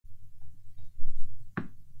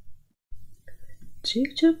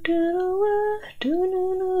직접 들어와 두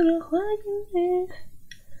눈으로 확인해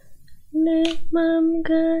내 맘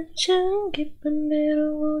가장 깊은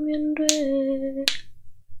데로 오면 돼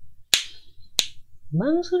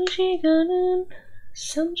망설 시간은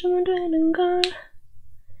 3초면 되는걸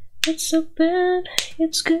It's so bad,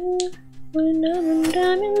 it's good 뭘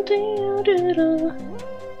남은다면 뛰어들어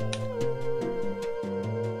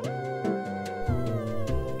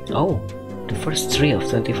Oh, the first 3 of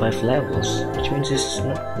 25 levels, which means this is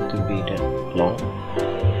not going to be that long.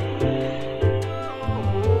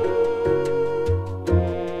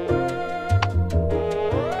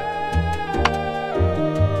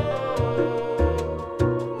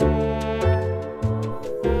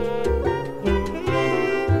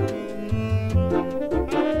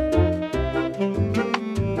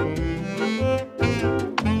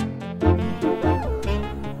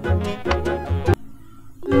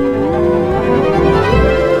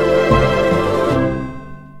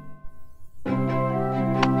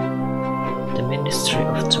 The Ministry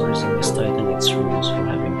of Tourism is tightening its rules for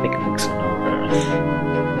having picnics on our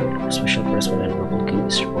Earth. A special correspondent Bubble Goo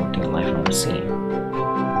is reporting live from the scene.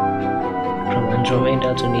 From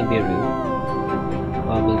Andromeda to Nibiru,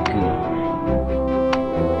 Bubble Goo.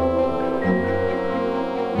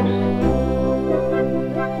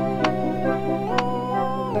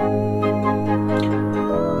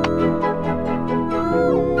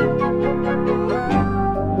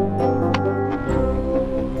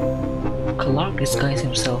 Clark disguises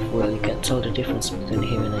himself well, you can't tell the difference between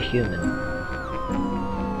him and a human.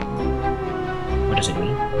 What does it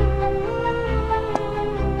mean?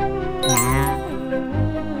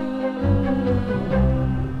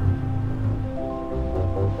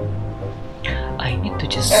 I need to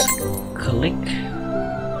just click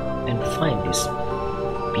and find these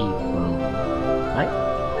people, right?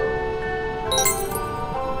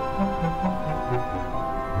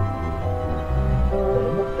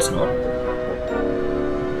 It's not.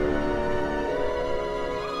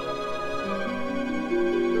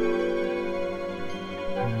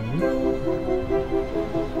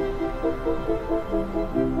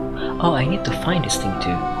 Oh, I need to find this thing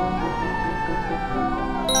too.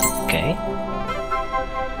 Okay.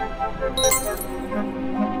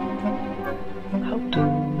 How to...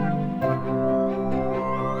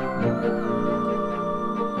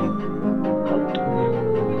 How to...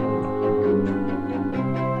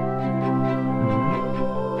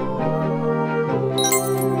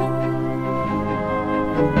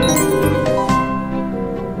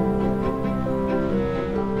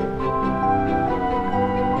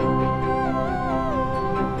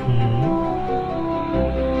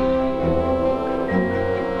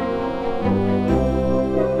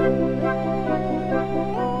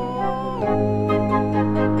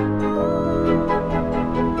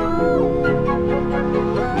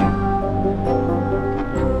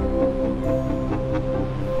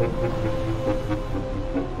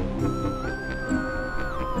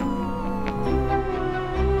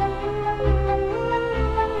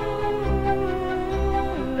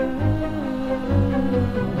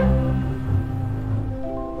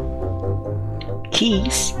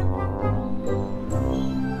 Keys? I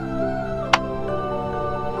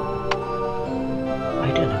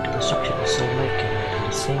don't know, the construction is so like at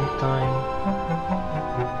the same time.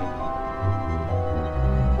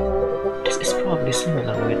 This is probably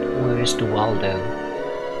similar with Where's the Waldo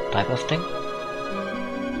type of thing.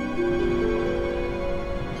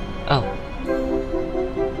 Oh.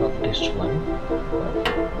 Not this one.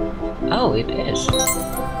 Oh, it is.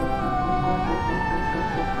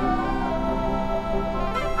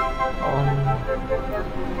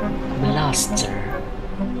 Blaster.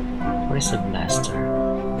 Where is a blaster?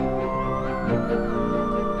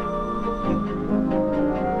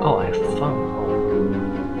 Oh, I found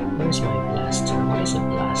one. Where is my blaster? What is a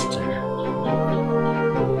blaster?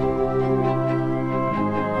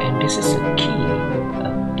 And this is a key. A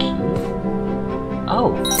key.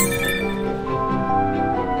 Oh!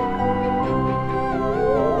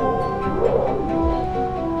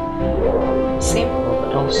 Simple,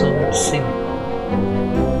 but also not simple.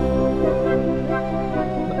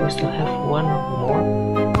 But we still have one more.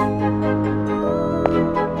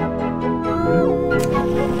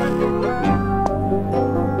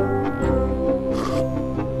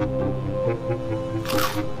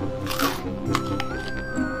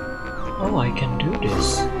 Oh, I can do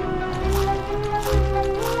this.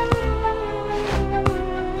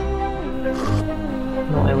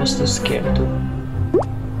 No, I was too scared to.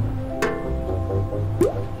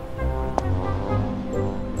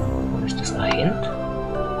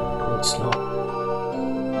 It's not.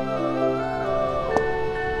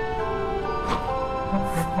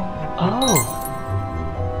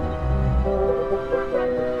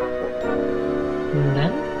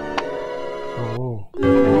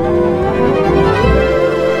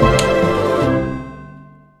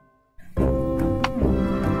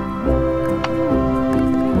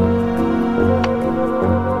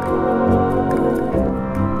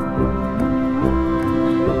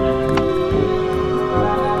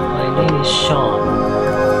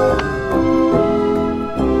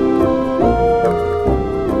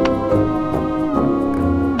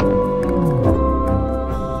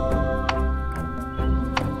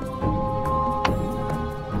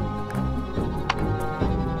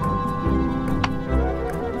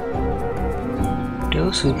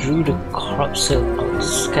 Those who drew the crop circle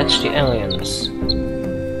sketch the aliens.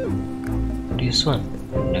 This one?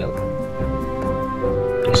 No.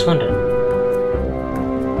 This one then?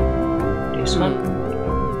 This one?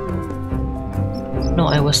 No,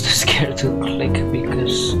 I was too scared to click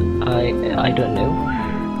because I don't know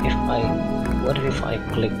if what if I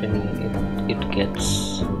click and it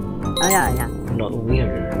gets not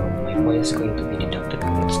weirder. My point is going to be deducted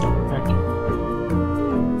when it's not working.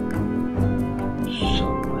 So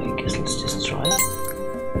I guess let's just try it.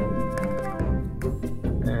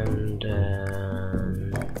 And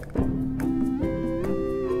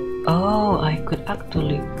oh, I could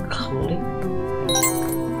actually click.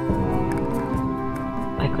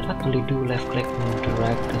 I could actually do left click and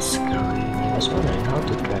drag the screen. I was wondering how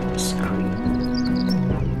to drag the screen.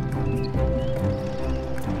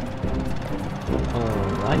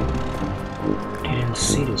 Alright. Didn't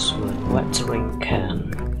see this one. Watering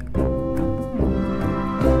can.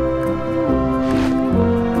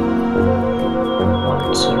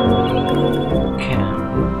 Watering can.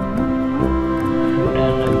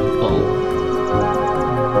 Then a bowl.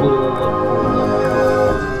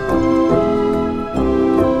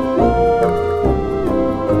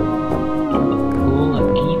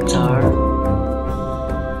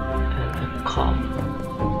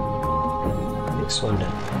 This one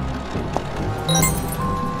then.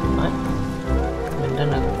 Right? And then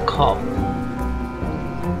a cob.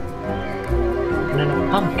 And then a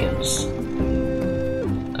pumpkins.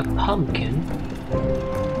 A pumpkin?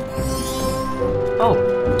 Oh!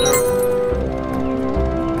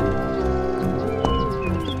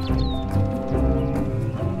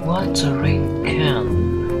 Watering can.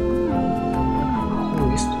 Who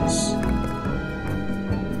is this?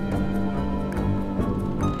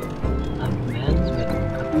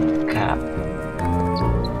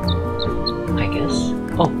 I guess.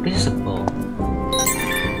 Oh, this is a bowl.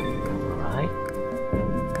 Alright.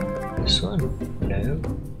 This one? No.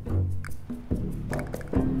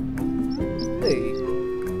 Hey.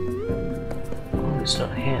 Oh, it's not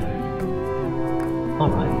a hand.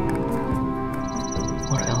 Alright.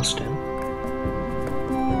 What else then?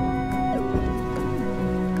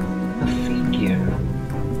 A figure.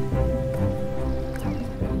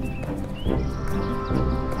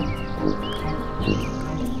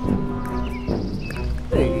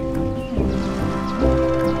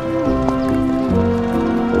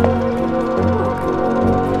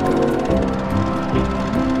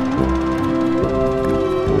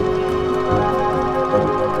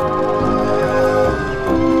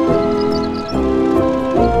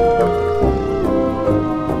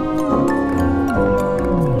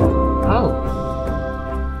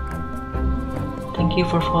 Thank you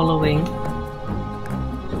for following.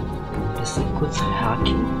 This equals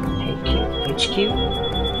hacking HQ.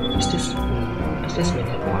 Is this mean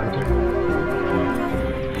headquarters?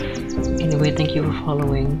 Anyway, thank you for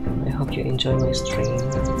following. I hope you enjoy my stream.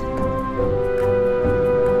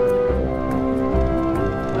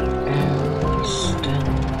 What else then?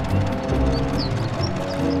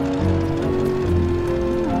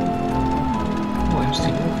 Oh, I'm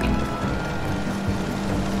still working.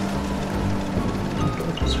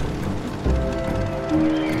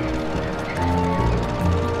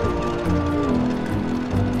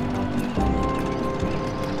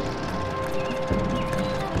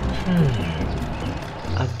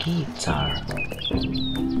 A guitar.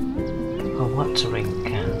 A watering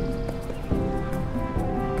can.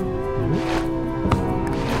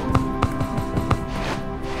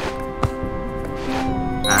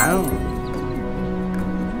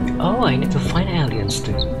 Oh, I need to find aliens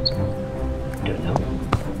too. Don't know.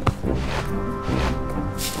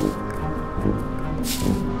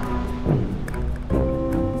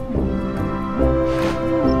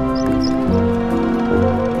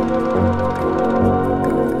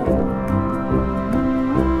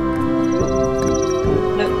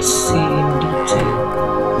 Let's see in detail.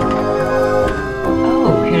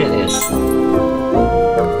 Oh, here it is.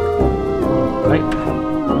 Alright.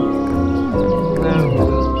 Where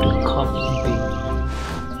will the copy be?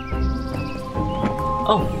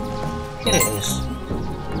 Oh, here it is.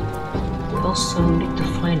 We also need to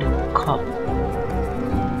find a cop.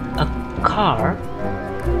 A car?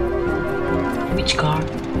 Which car?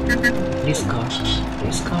 This car?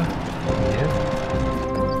 This car? No.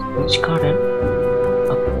 Which car then?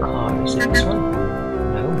 A car, is it this one?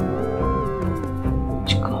 No.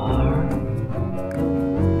 Which car?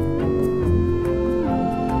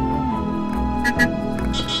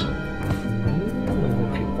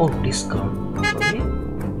 Oh, this car. Really?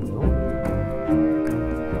 No.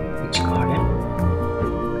 Which car then?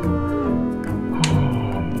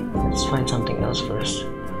 Let's find something else first.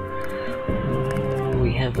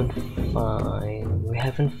 We haven't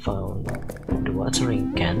found the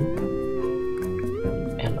watering can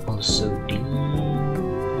and also the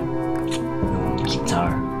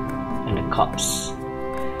guitar and the cups.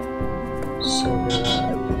 So there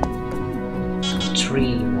are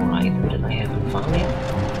 3 more items that I haven't found yet.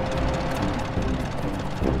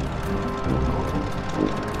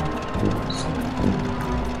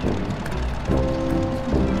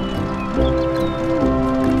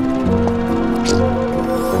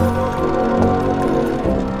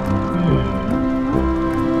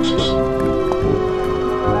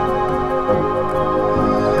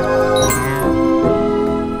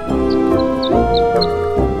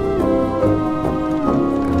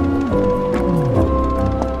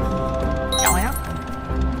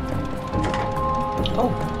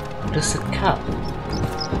 There's a cup.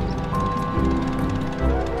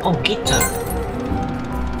 Oh, guitar.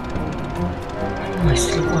 I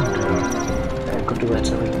still wonder where could the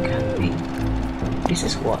watering can be. This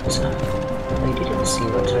is water. I didn't see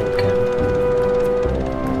watering can.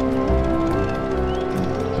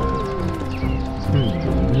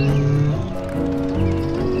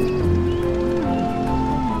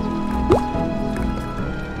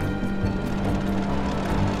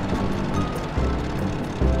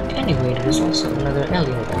 Anyway, there is also another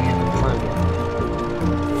alien that I haven't found yet.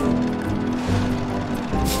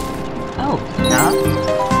 Oh, yeah.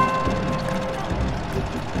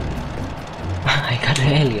 I got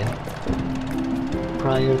an alien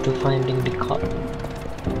prior to finding the cup.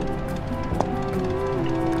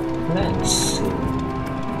 Let's see.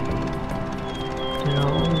 There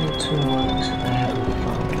are only 2 ones that I haven't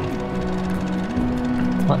found.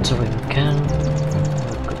 Watering can.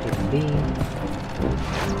 What could it be?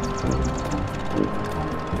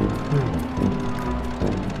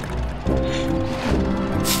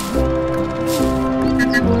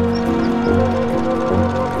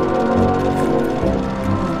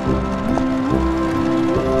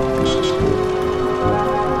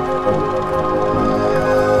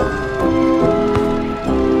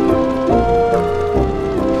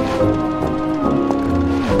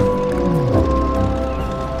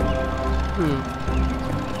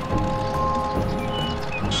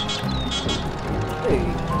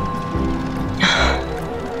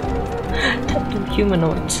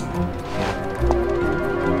 Humanoids.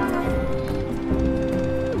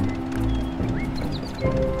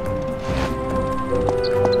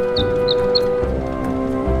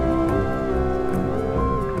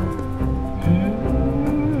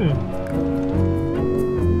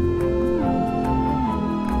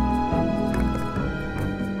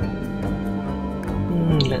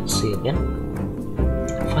 Let's see again.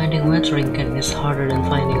 Finding watering can is harder than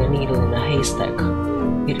finding a needle in a haystack.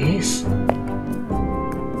 It is.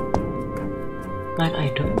 But I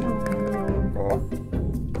don't know.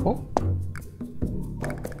 Oh?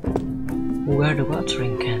 Where the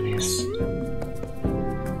watering can is.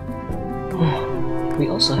 Oh, we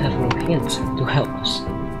also have no hint to help us.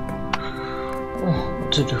 Oh,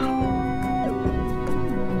 what to do?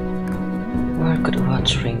 Where could the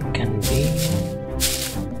watering can be?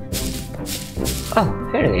 Oh,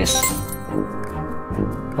 here it is.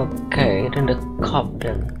 Okay, then the cup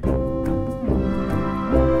then.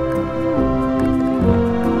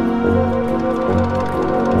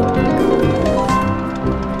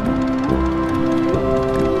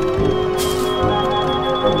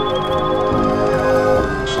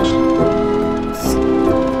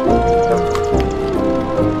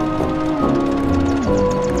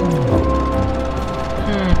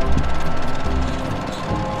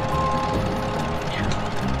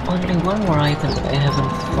 Only one more item that I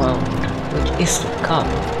haven't found, which is the cup.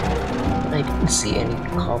 But I didn't see any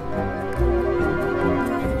cup.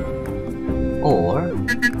 Or...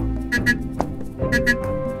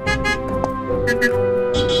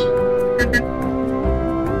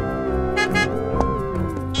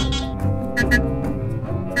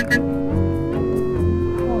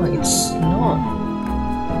 oh, it's not.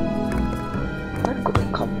 Where could the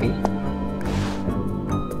cup be?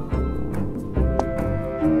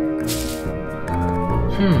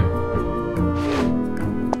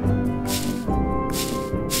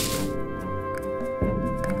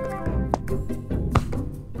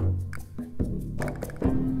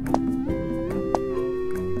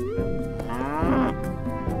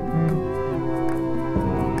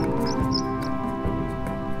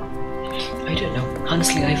 I don't know.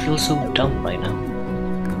 Honestly, I feel so dumb right now.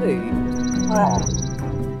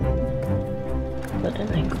 But then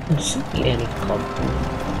I couldn't see any cup.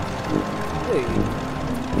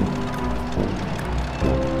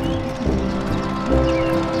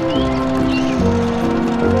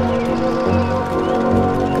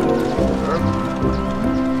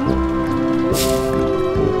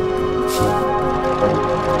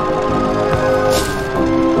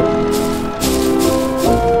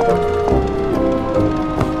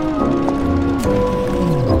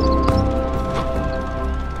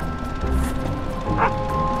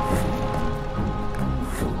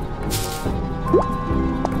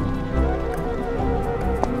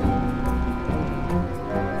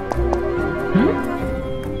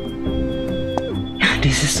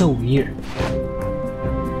 This is so weird.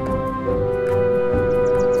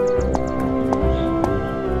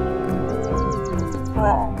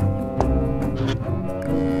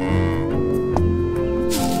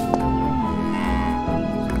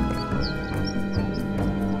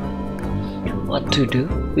 What to do?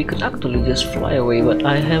 We could actually just fly away, but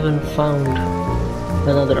I haven't found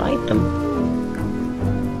another item.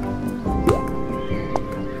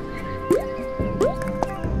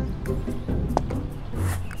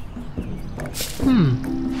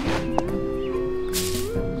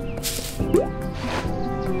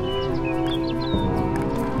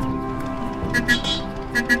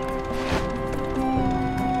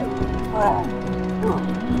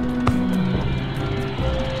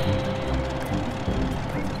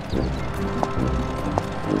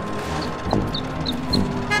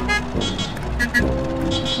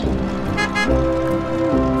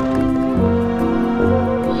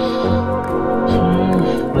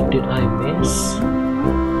 What did I miss?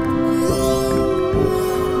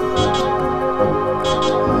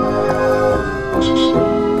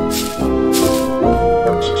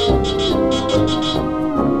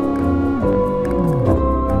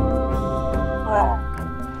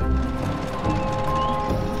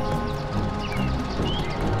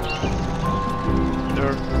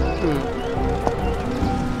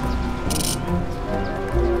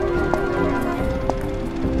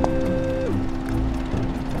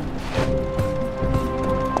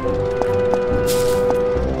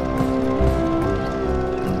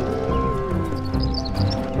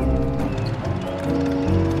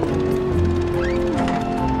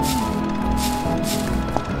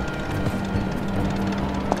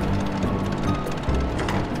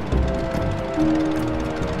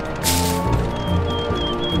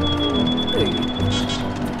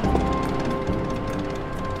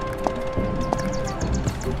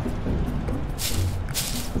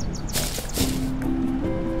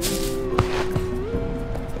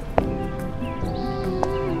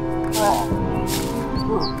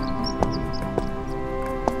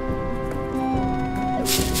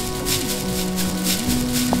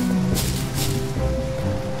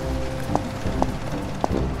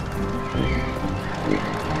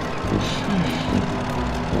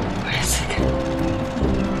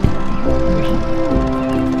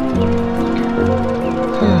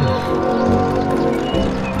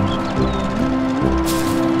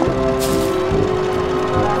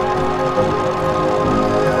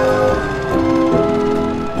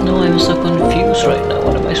 I'm so confused right now.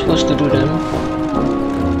 What am I supposed to do then?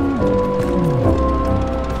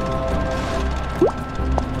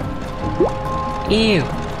 Ew!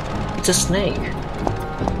 It's a snake.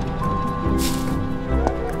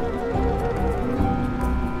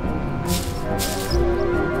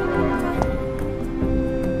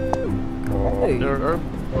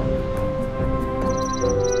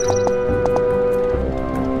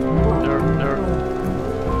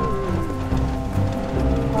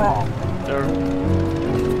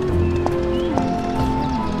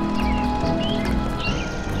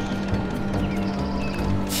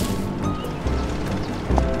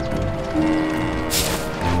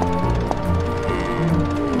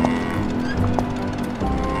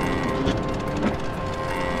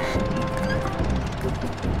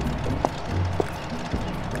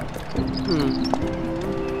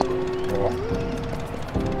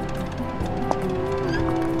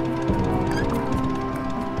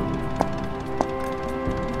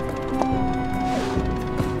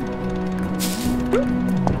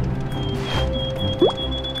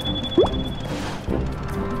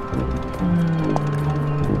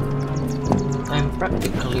 I'm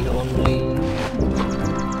practically only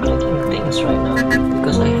collecting things right now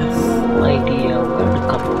because I have no idea where the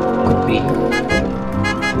cup could be.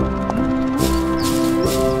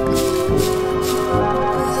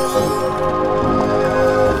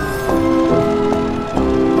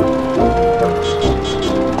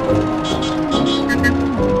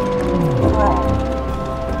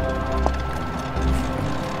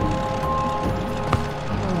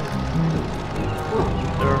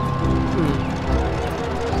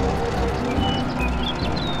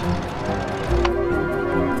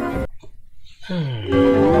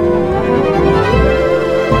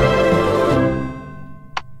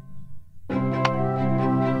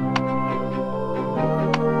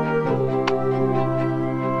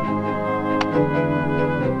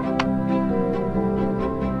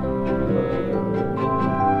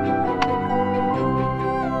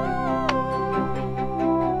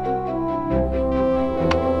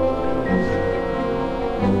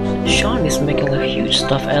 Sean is making a huge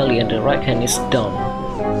stuffed alien, the right hand is done.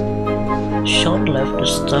 Sean left the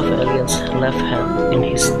stuffed alien's left hand in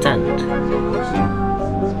his tent.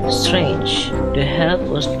 Strange, the head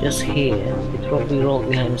was just here. It probably rolled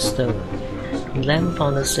behind a stone. Lem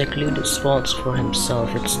found a secluded spot for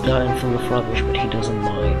himself. It's dark and full of rubbish, but he doesn't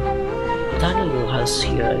mind. Daniel has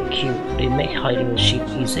here a cube. They make hiding the sheep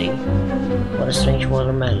easy. What a strange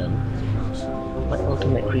watermelon. My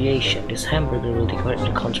ultimate creation. This hamburger will decorate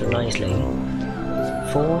the counter nicely.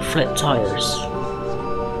 4 flat tires.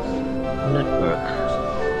 Nutberg.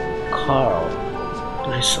 Carl.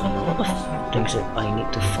 There is a lot of things that I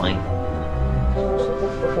need to find.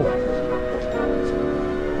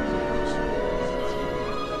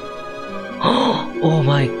 Oh. Oh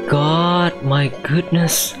my god, my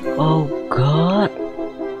goodness, oh god.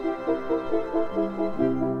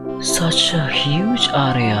 Such a huge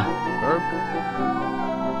area.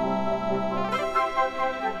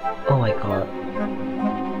 Oh my god.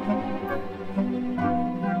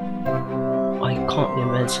 I can't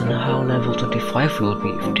imagine how level 25 will be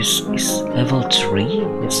if this is level 3.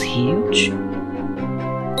 It's huge.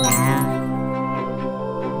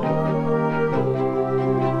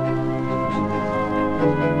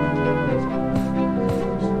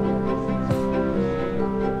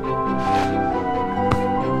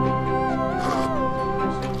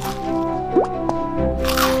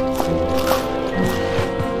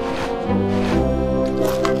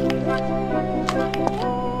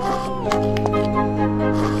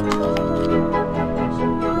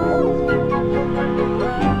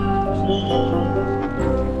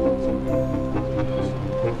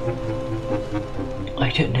 I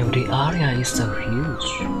didn't know the area is so huge.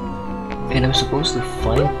 And I'm supposed to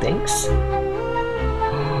find things?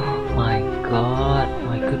 My god,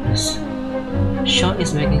 my goodness. Sean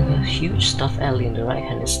is making a huge stuffed alien. The right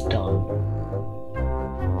hand is down.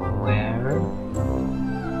 Where?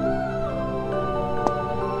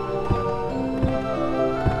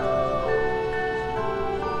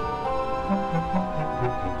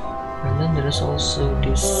 And then there is also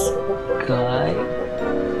this guy.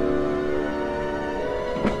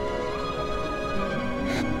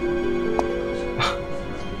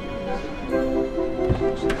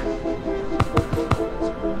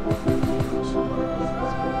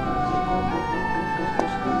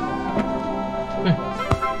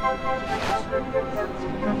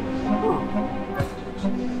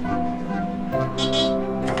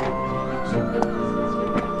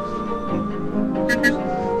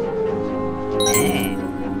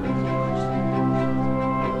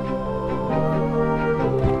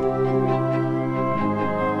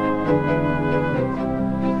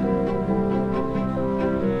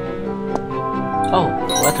 Oh,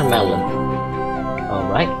 watermelon.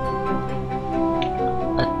 Alright.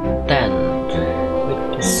 A tent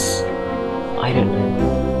with this, I don't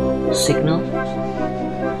know, signal?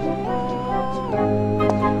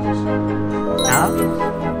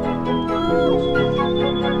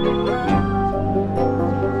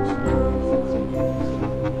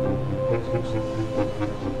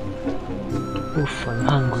 Oof, I'm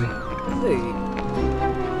hungry.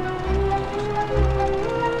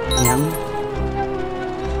 Yum.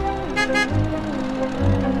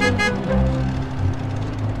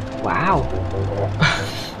 Wow.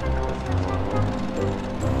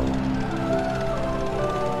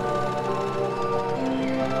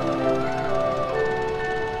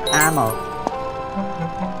 Ammo.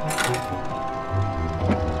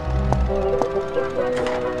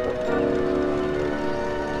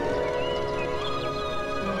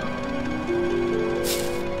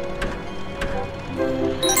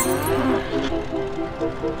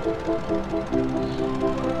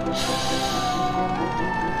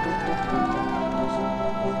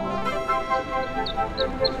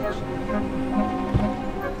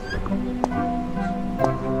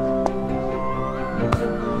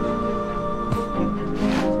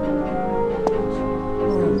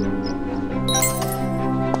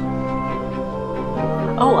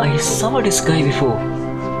 Oh, I saw this guy before.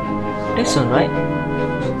 This one, right?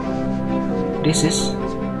 This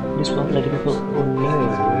one, like the people. Oh no,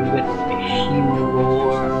 but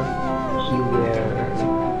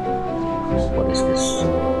what is this?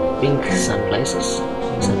 Pink sunglasses.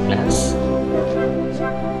 Sunglass.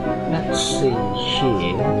 Let's see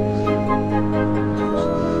here.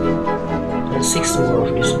 There's 6 more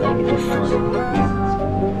of this that I need to find.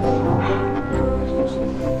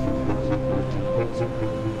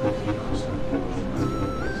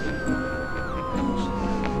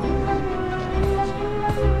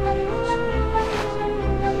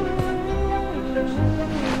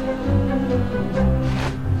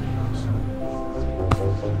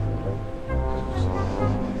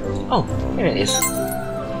 Oh, here it is.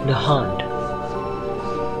 The Hunt.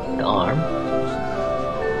 the arm.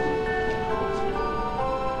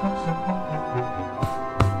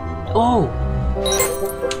 Oh!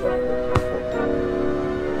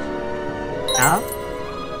 Huh?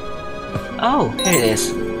 Oh, here it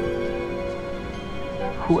is.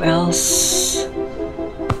 Who else?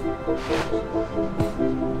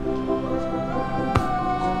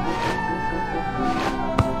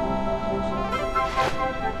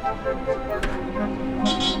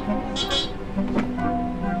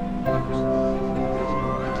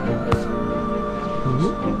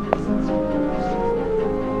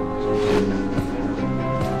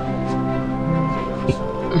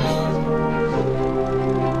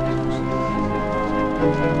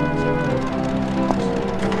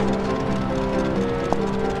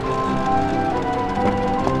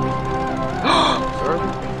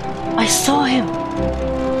 I saw him!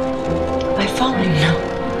 I found him now!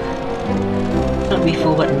 Not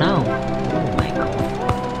before, but now. Oh my god.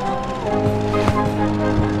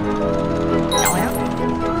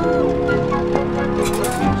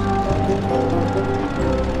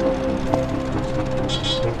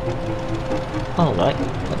 Alright,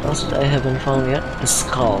 what else I haven't found yet? The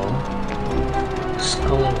skull.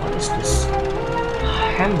 Skull, what is this?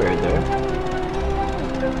 Hamburger?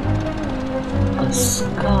 A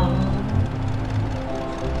skull?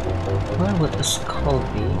 Where would a skull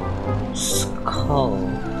be? Skull.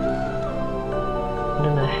 And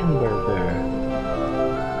then a hamburger.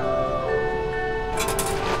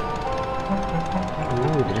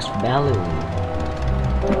 Ooh, there's balloon.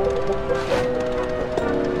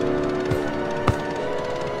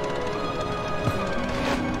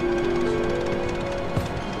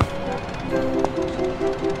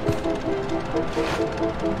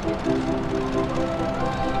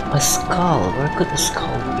 A skull? Where could the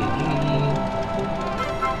skull be?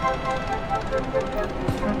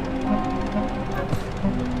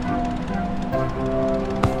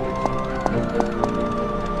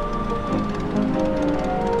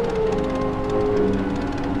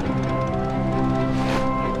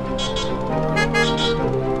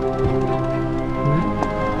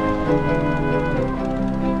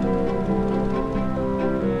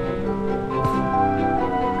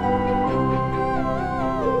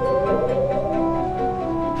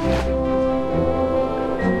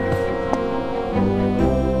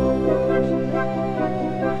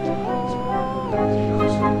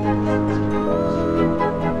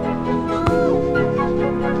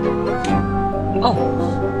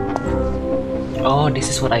 Oh, this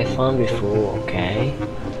is what I found before, okay.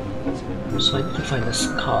 So I need to find a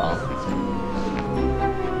skull.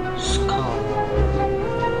 Skull.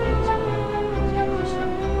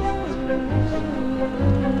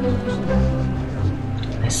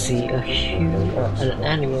 I see a an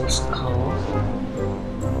animal skull.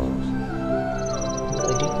 But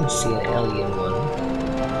I didn't see an alien one.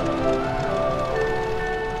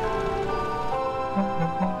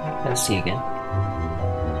 Let's see again.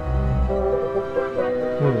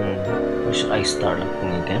 Where should I start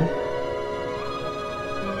looking again?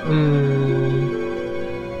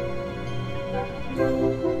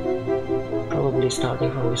 Probably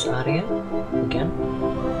starting from this area again.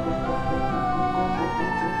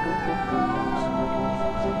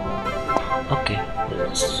 Okay,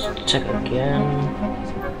 let's check again.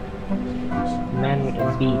 Man with a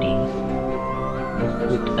beanie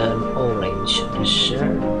with an orange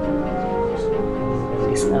shirt.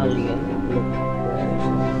 This alien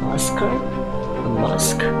masker, a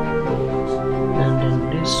mask, and then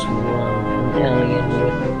this one, an alien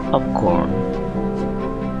with popcorn.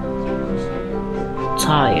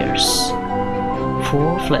 Tires,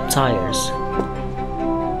 4 flat tires.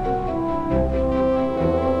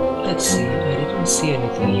 Let's see, I didn't see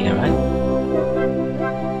anything here, right?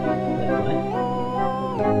 Wait, what?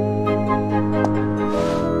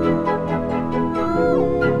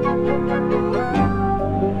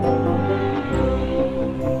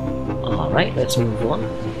 Alright, let's move on.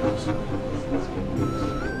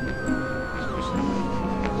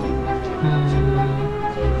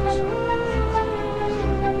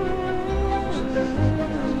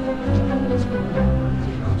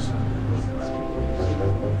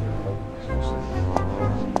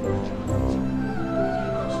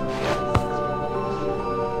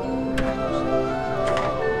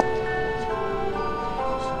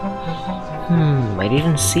 I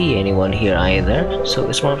didn't see anyone here either, so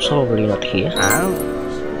it's probably not here.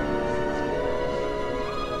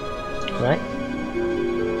 Right?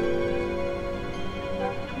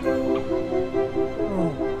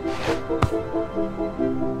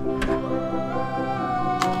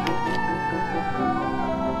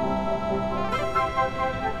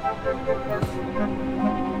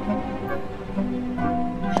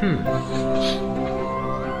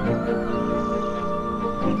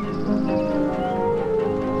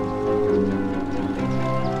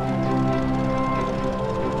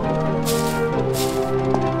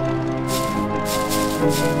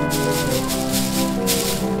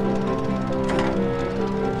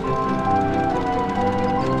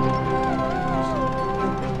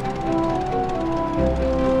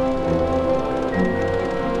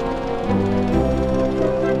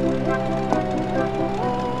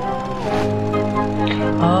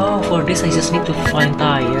 Oh, for this I just need to find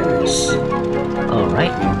tires.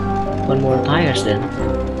 Alright, one more tires then.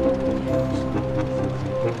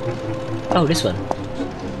 Oh, this one.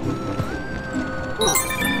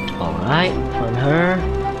 Alright, found her.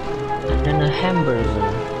 And then a hamburger.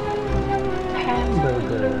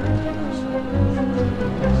 Hamburger.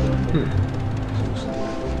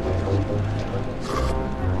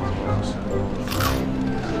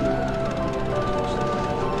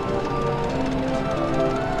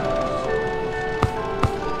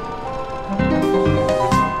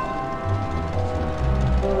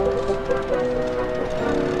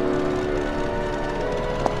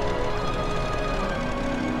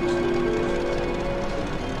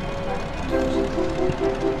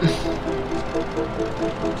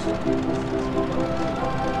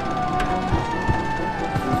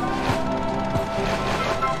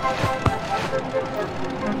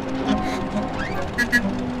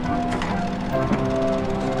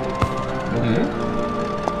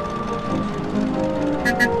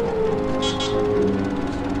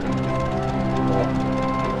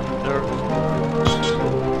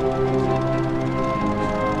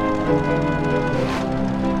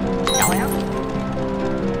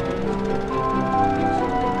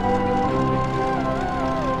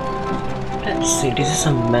 Let's see, this is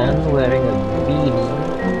a man wearing a beanie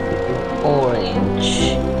with orange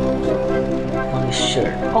on his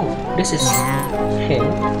shirt. Oh, this is him.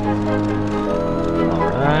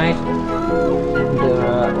 Alright. There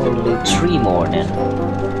are only 3 more then.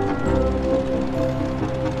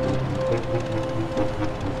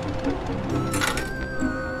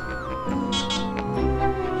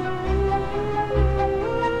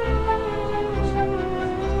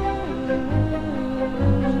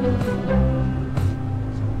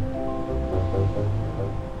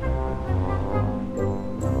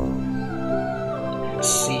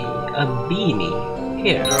 A beanie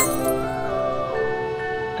here,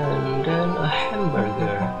 and then a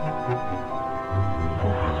hamburger.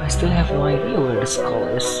 I still have no idea where the skull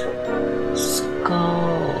is.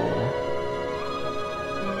 Skull.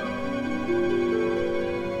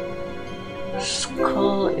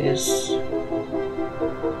 Skull is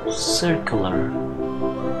circular.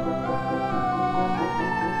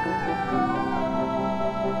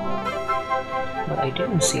 But I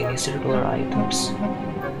didn't see any circular items.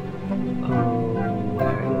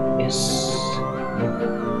 Where is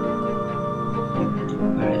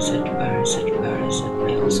it? I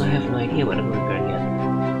also have no idea what I'm regarding yet.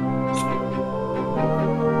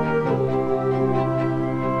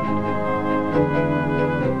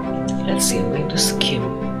 Let's see, I'm going to skim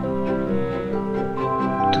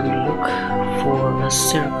to look for a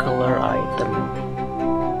circular item.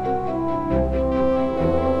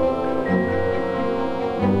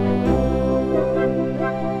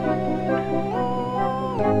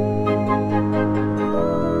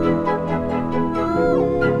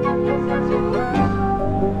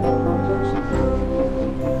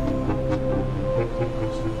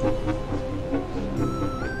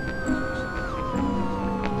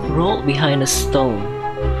 Roll behind a stone,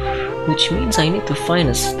 which means I need to find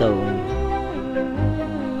a stone.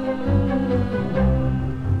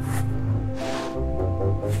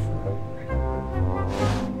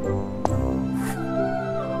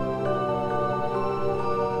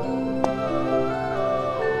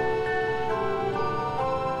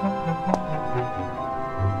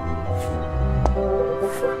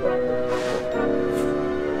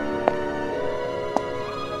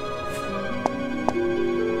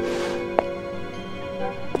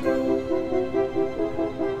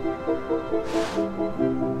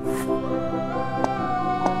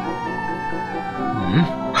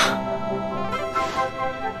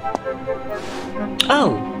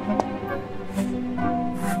 Oh!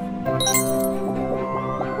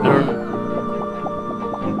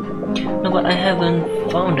 No, but I haven't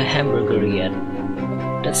found a hamburger yet.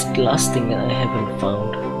 That's the last thing that I haven't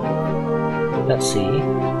found. Let's see.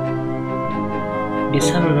 This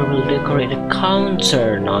hamburger will decorate the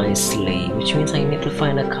counter nicely, which means I need to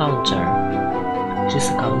find a counter. Is this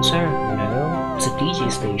a counter? No. It's a DJ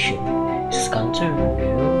station. Is this a counter?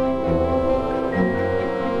 No.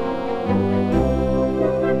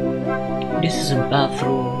 this is a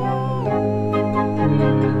bathroom.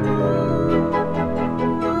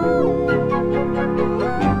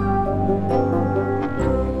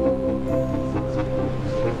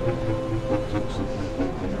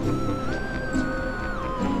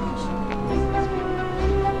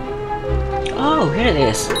 Oh, here it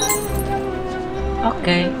is.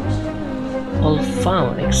 Okay. All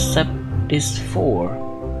found except these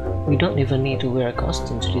 4. We don't even need to wear a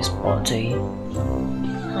costume to this party.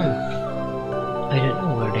 I don't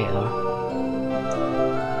know where they are.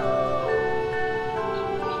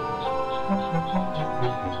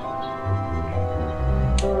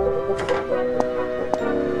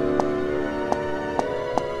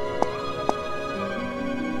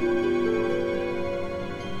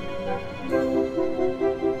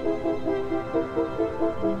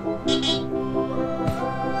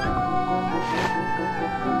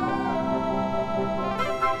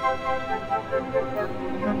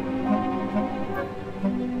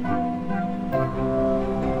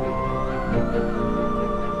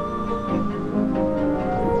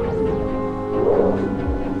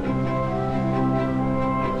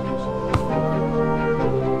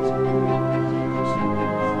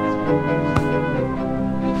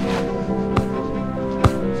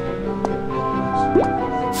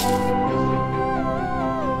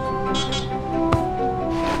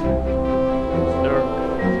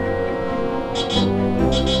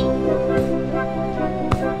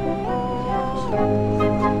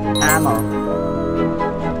 Ammo.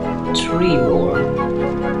 3 more.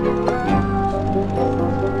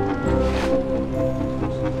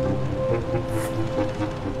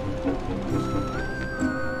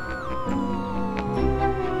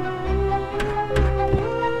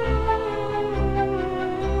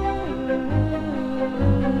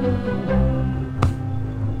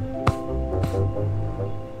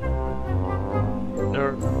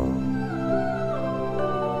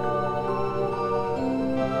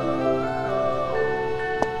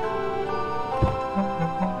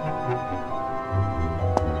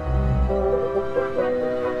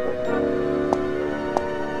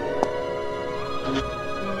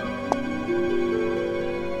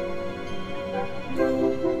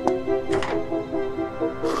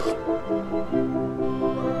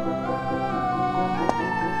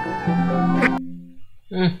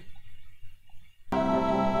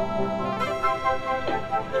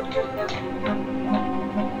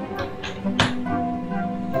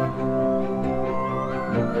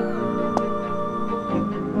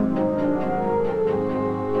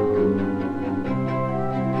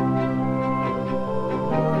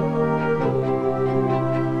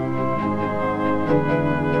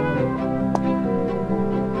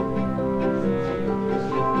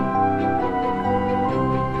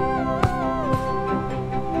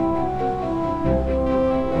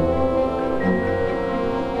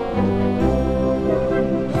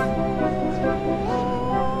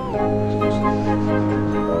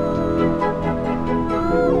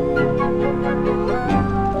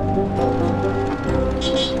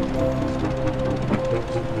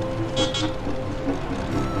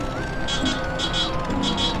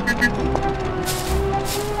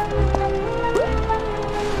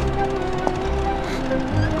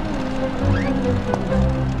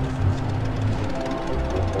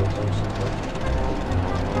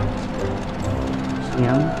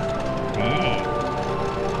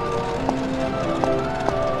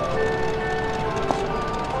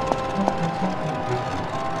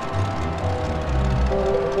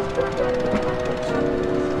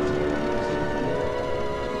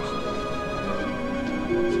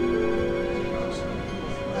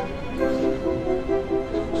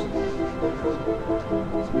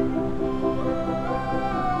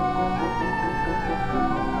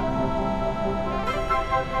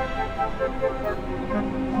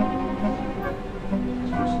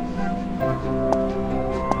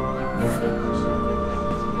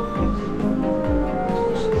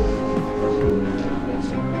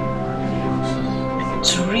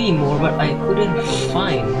 Three more, but I couldn't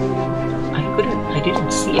find. I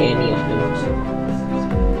didn't see any of them.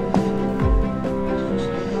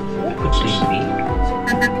 What could they be?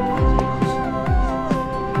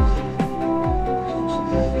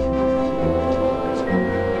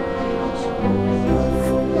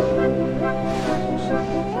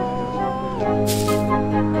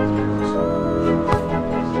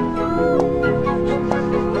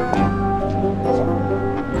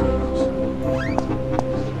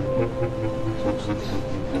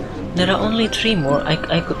 There are only 3 more.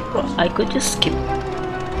 I could just skip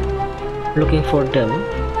looking for them,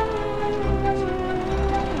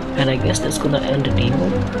 and I guess that's gonna end the demo.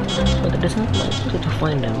 But it doesn't matter to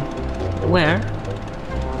find them. Where?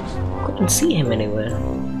 Couldn't see him anywhere.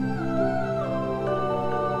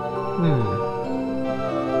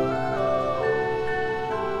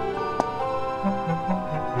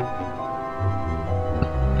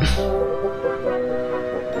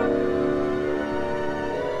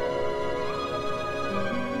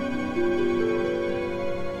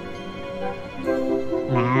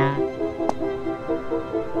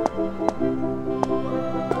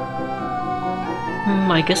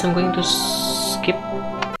 I guess I'm going to skip.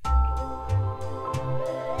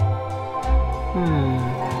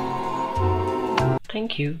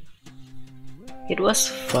 Thank you. It was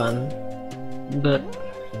fun, but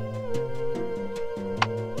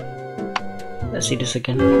let's see this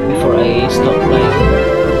again before I stop playing.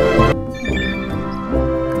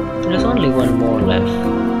 There's only one more left,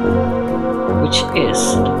 which is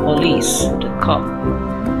the police, the cop,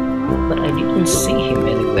 but I didn't see him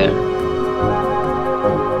anywhere.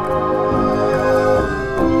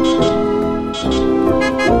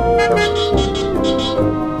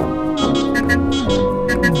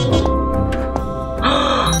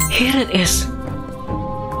 Here it is.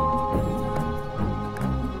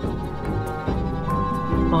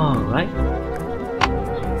 All right.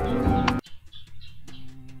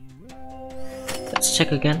 Let's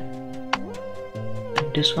check again.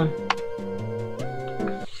 This one.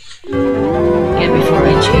 Yeah, before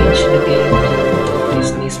I change the game to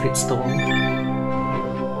Disney Speedstorm,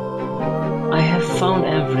 I have found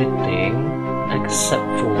everything except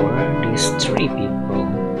for these 3 people,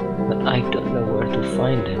 but I don't know where to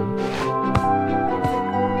find them.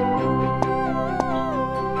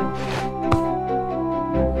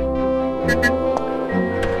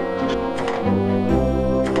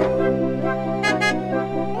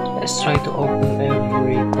 Let's try to open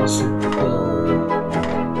every possible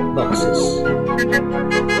boxes.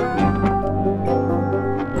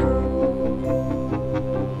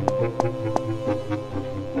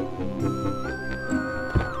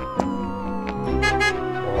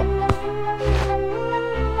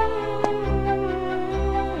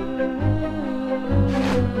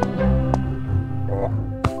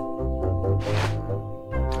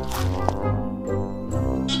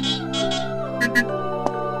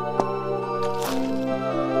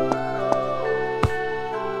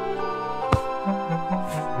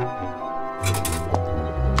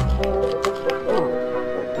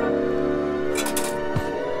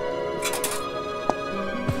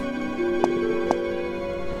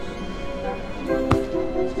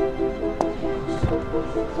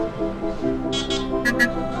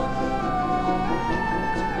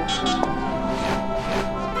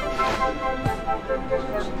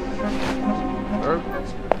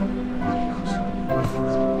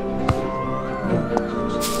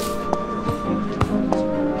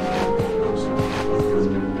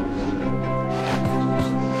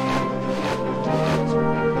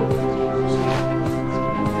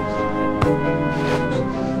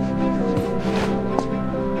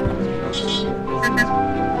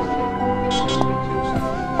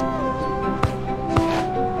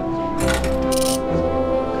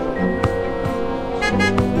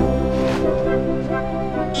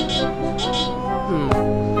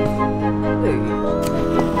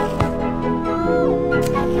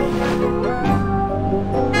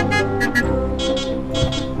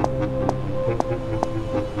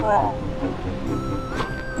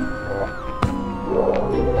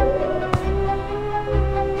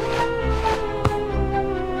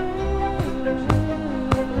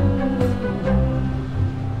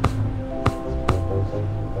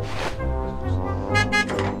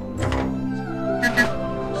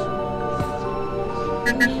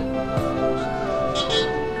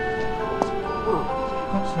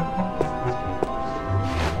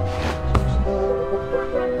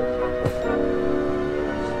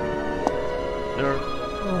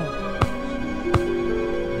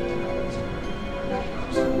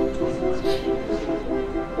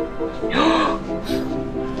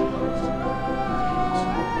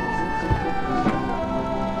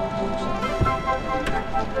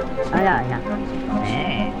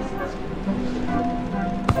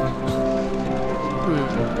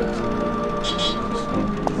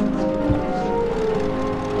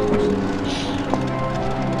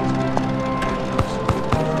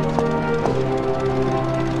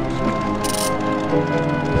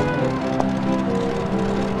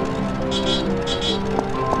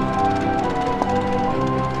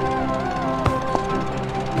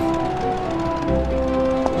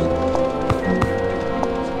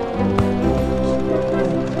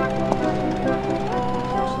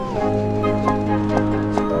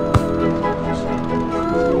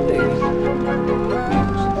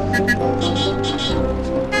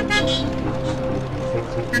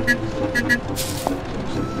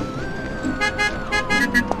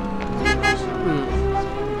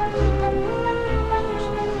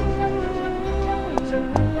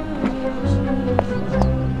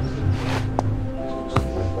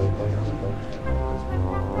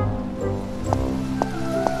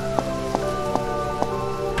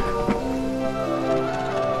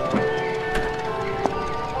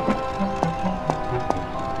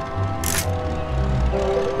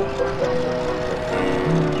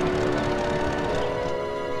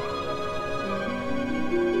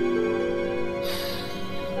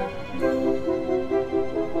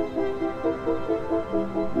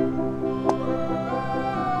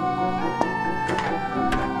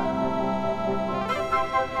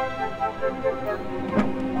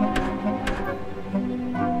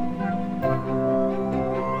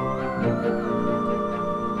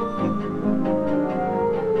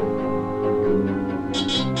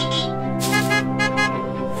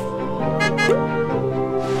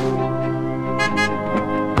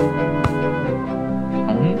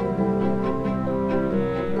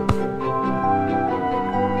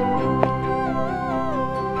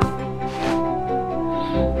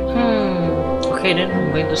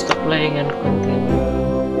 going to stop playing and continue.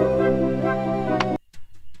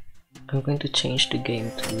 I'm going to change the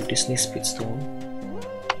game to Disney Speedstone.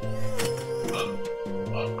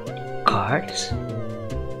 Cards?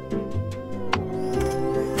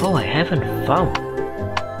 Oh, I haven't found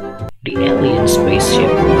the alien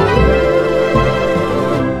spaceship.